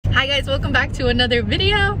Hi guys, welcome back to another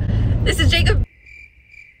video. This is Jacob.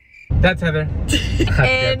 That's Heather.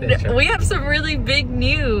 And we have some really big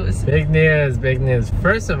news. Big news, big news.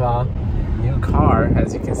 First of all, new car,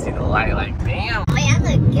 as you can see the light, like damn. Man,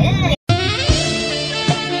 look good.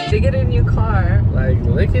 To get a new car. Like,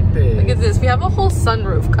 look at this. Look at this. We have a whole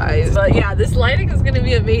sunroof, guys. But yeah, this lighting is gonna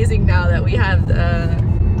be amazing now that we have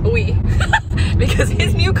because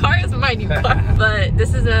his new car is my new car. But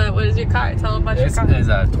this is a, what is your car? Tell them about your car. This is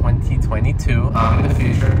a 2022 in the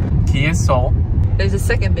future Kia Soul. There's a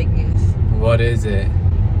second big news. What is it?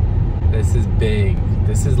 This is big.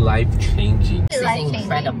 This is life-changing. This is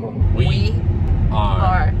incredible. We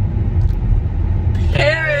are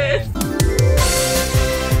Paris.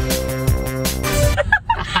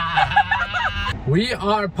 We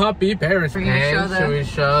are Puppy Paris. We're gonna show them. Should we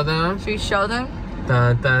show them? Should we show them?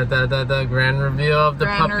 The grand reveal of the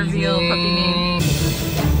puppy's name.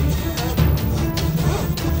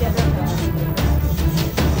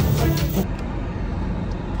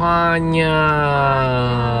 Panya.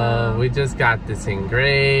 We just got this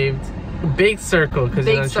engraved. Big circle, because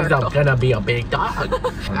you know, she's gonna be a big dog.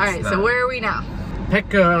 Alright, so where are we now?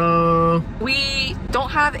 Pico. We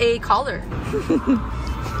don't have a collar.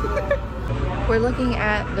 We're looking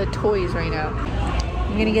at the toys right now.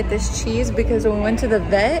 I'm gonna get this cheese because when we went to the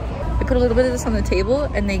vet, they put a little bit of this on the table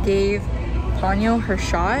and they gave Ponyo her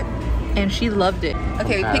shot and she loved it.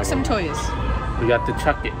 Okay, we picked some toys. We got the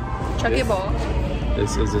Chuck It. Chuck It ball.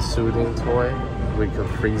 This is a soothing toy. We can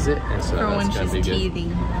freeze it, and so for that's when gonna she's be teething.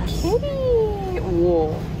 good. Kitty!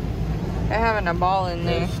 Whoa. They're having a ball in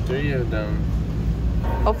there. There's 3 of them.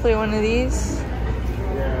 Hopefully one of these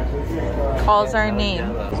calls our name.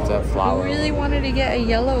 It's a flower. I really wanted to get a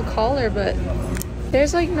yellow collar, but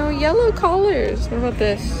there's like no yellow collars. What about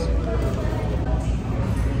this?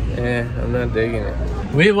 Yeah, I'm not digging it.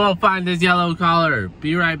 We will find this yellow collar.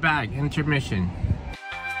 Be right back. Intermission.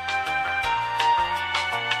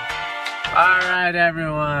 Alright,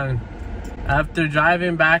 everyone. After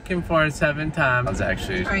driving back and forth 7 times, I was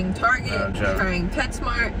actually trying Target, trying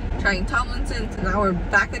PetSmart, trying Tomlinson's, and now we're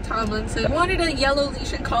back at Tomlinson. Wanted a yellow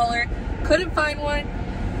leash and collar, couldn't find one,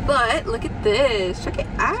 but look at this. Check it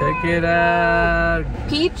out. Check it out.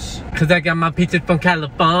 Peach. Because I got my peaches from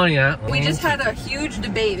California. We just had a huge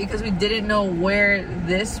debate because we didn't know where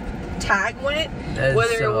this tag went,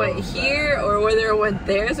 whether it went here or whether it went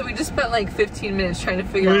there, so we just spent like 15 minutes trying to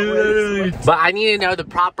figure out where this went. But I need to know the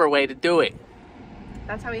proper way to do it.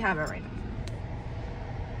 That's how we have it right now.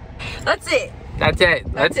 That's it. That's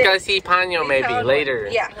it. Let's go see Ponyo maybe later.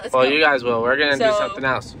 Yeah, let's go. Well, you guys will. We're gonna do something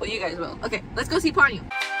else. Well, you guys will. Okay, let's go see Ponyo.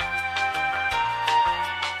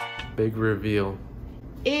 Big reveal.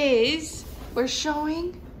 We're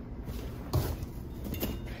showing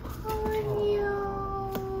Ponyo.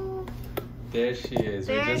 There she is.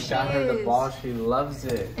 There we just got her the ball. She loves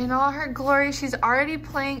it. In all her glory, she's already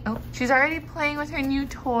playing. Oh, she's already playing with her new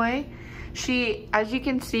toy. She, as you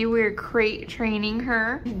can see, we're crate training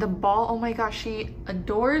her. The ball, oh my gosh, she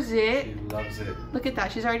adores it. She loves it. Look at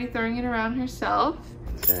that. She's already throwing it around herself.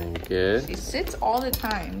 Very good. She sits all the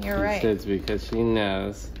time. You're right. She sits because she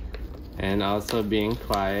knows. And also being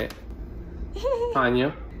quiet.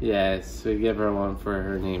 Ponyo? Yes, we give her one for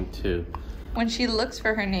her name too. When she looks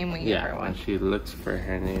for her name, we give her one. When she looks for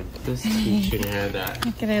her name. Just teaching her that.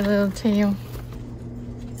 Look at her little tail.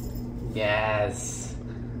 Yes.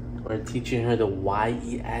 We're teaching her the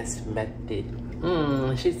YES method.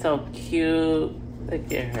 She's so cute.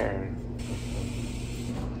 Look at her.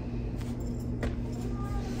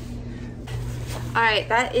 Alright,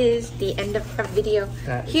 that is the end of our video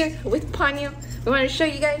here with Ponyo. We want to show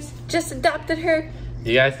you guys, just adopted her.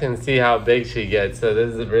 You guys can see how big she gets. So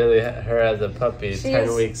this is really her as a puppy.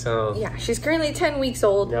 10 weeks old. Yeah, she's currently 10 weeks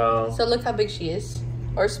old. No. So look how big she is.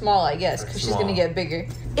 Or small, I guess, because she's going to get bigger.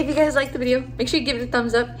 If you guys liked the video, make sure you give it a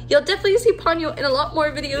thumbs up. You'll definitely see Ponyo in a lot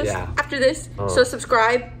more videos after this. So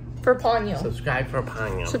subscribe for Ponyo. Subscribe for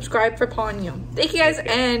Ponyo. Subscribe for Ponyo. Thank you guys,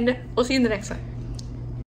 and we'll see you in the next one.